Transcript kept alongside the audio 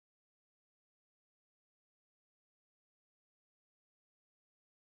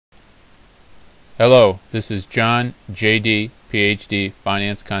Hello, this is John, J.D., Ph.D.,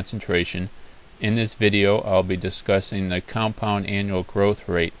 Finance Concentration. In this video, I'll be discussing the compound annual growth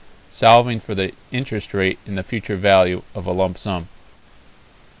rate, solving for the interest rate and the future value of a lump sum.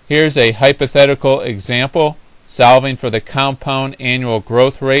 Here's a hypothetical example, solving for the compound annual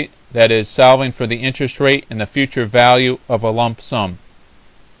growth rate, that is, solving for the interest rate and the future value of a lump sum.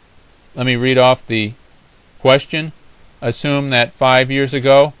 Let me read off the question. Assume that 5 years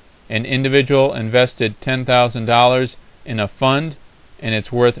ago, an individual invested $10,000 in a fund and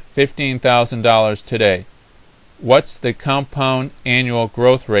it's worth $15,000 today. What's the compound annual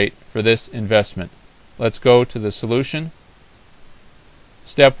growth rate for this investment? Let's go to the solution.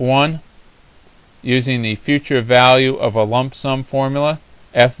 Step 1, using the future value of a lump sum formula,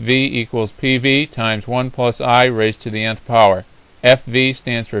 FV equals PV times 1 plus I raised to the nth power. FV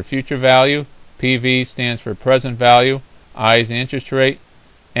stands for future value, PV stands for present value, I is the interest rate,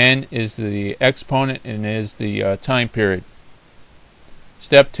 N is the exponent, and is the time period.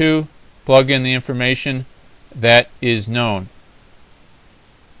 Step 2, plug in the information that is known.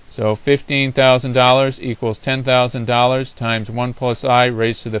 So $15,000 equals $10,000 times 1 plus I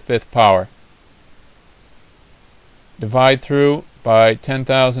raised to the 5th power. Divide through by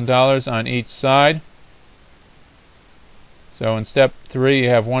 $10,000 on each side. So in step 3 you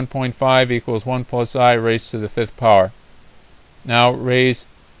have 1.5 equals 1 plus I raised to the 5th power. Now raise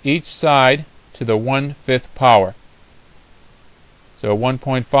each side to the 1/5 power. So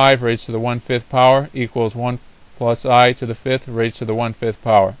 1.5 raised to the 1/5 power equals 1 plus I to the 5th raised to the 1/5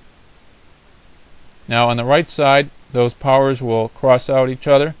 power. Now on the right side, those powers will cross out each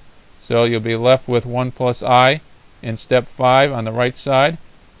other, so you'll be left with 1 plus I in step 5 on the right side.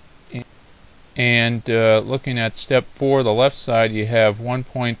 And looking at step 4, the left side, you have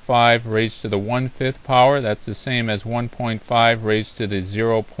 1.5 raised to the 1/5 power. That's the same as 1.5 raised to the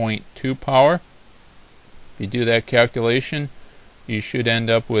 0.2 power. If you do that calculation, you should end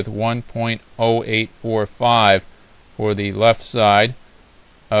up with 1.0845 for the left side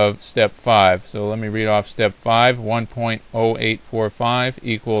of step 5. So let me read off step 5. 1.0845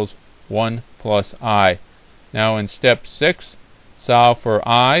 equals 1 plus I. Now in step 6, solve for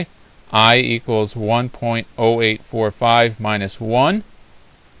I. I equals 1.0845 minus 1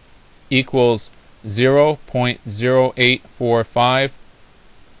 equals 0.0845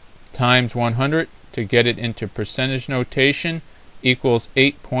 times 100. To get it into percentage notation, equals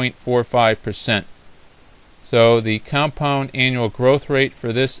 8.45%. So the compound annual growth rate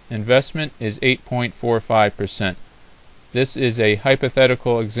for this investment is 8.45%. This is a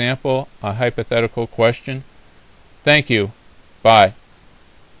hypothetical example, a hypothetical question. Thank you. Bye.